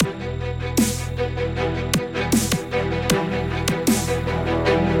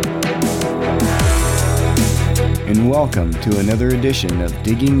and welcome to another edition of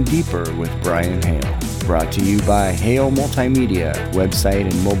Digging Deeper with Brian Hale. Brought to you by Hale Multimedia,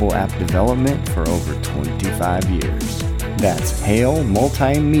 website and mobile app development for over 25 years. That's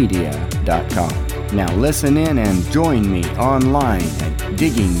halemultimedia.com. Now listen in and join me online at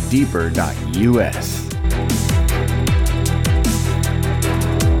diggingdeeper.us.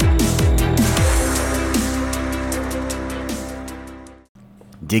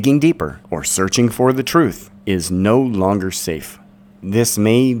 Digging deeper, or searching for the truth, is no longer safe. This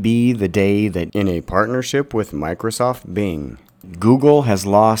may be the day that, in a partnership with Microsoft Bing, Google has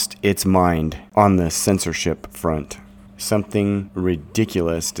lost its mind on the censorship front. Something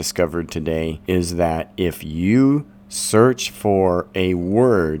ridiculous discovered today is that if you search for a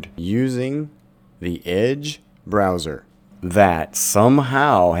word using the Edge browser, that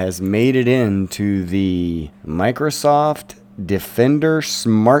somehow has made it into the Microsoft Defender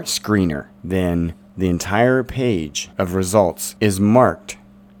SmartScreener, then the entire page of results is marked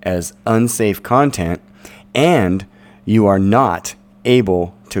as unsafe content, and you are not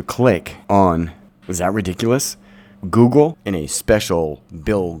able to click on. Is that ridiculous? Google, in a special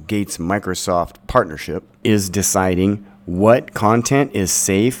Bill Gates Microsoft partnership, is deciding what content is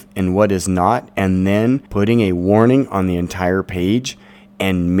safe and what is not, and then putting a warning on the entire page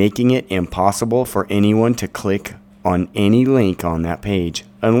and making it impossible for anyone to click on any link on that page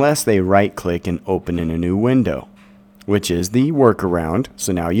unless they right-click and open in a new window, which is the workaround.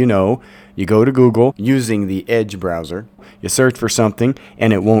 So now you know, you go to Google using the Edge browser, you search for something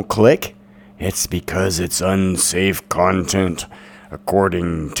and it won't click. It's because it's unsafe content,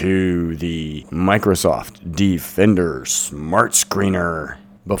 according to the Microsoft Defender SmartScreener.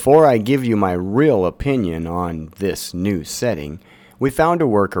 Before I give you my real opinion on this new setting, we found a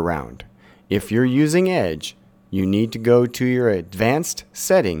workaround. If you're using Edge, you need to go to your advanced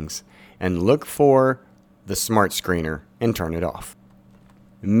settings and look for the SmartScreener and turn it off.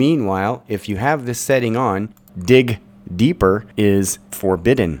 Meanwhile, if you have this setting on, Dig Deeper is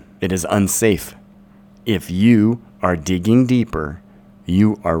forbidden. It is unsafe. If you are digging deeper,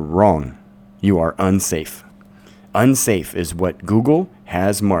 you are wrong. You are unsafe. Unsafe is what Google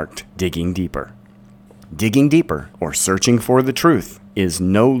has marked digging deeper. Digging deeper, or searching for the truth, is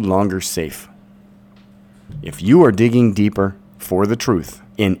no longer safe. If you are digging deeper for the truth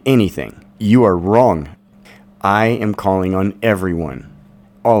in anything, you are wrong. I am calling on everyone,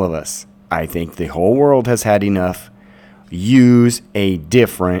 all of us. I think the whole world has had enough. Use a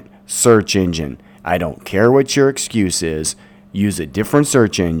different search engine. I don't care what your excuse is. Use a different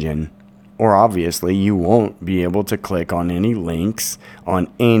search engine, or obviously you won't be able to click on any links on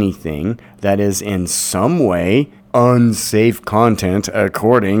anything that is in some way unsafe content,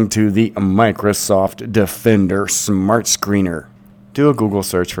 according to the Microsoft Defender SmartScreener. Do a Google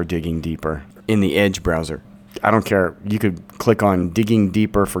search for Digging Deeper in the Edge browser. I don't care. You could click on Digging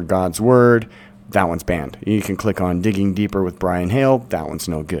Deeper for God's Word. That one's banned. You can click on Digging Deeper with Brian Hale. That one's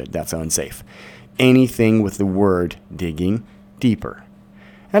no good. That's unsafe. Anything with the word digging deeper.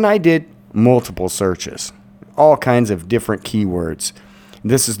 And I did multiple searches, all kinds of different keywords.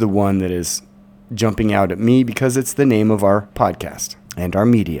 This is the one that is jumping out at me because it's the name of our podcast and our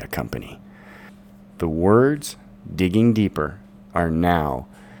media company. The words digging deeper are now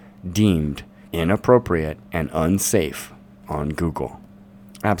deemed inappropriate and unsafe on Google.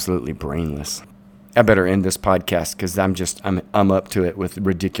 Absolutely brainless. I better end this podcast because I'm up to it with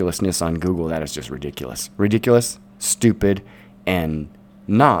ridiculousness on Google. That is just ridiculous. Ridiculous, stupid, and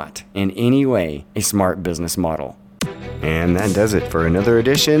not in any way a smart business model. And that does it for another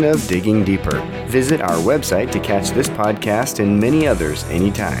edition of Digging Deeper. Visit our website to catch this podcast and many others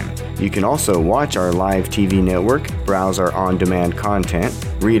anytime. You can also watch our live TV network, browse our on-demand content,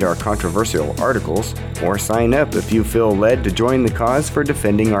 read our controversial articles, or sign up if you feel led to join the cause for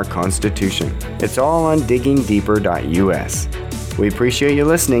defending our Constitution. It's all on diggingdeeper.us. We appreciate you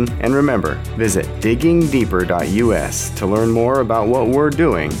listening, and remember, visit diggingdeeper.us to learn more about what we're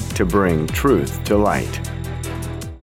doing to bring truth to light.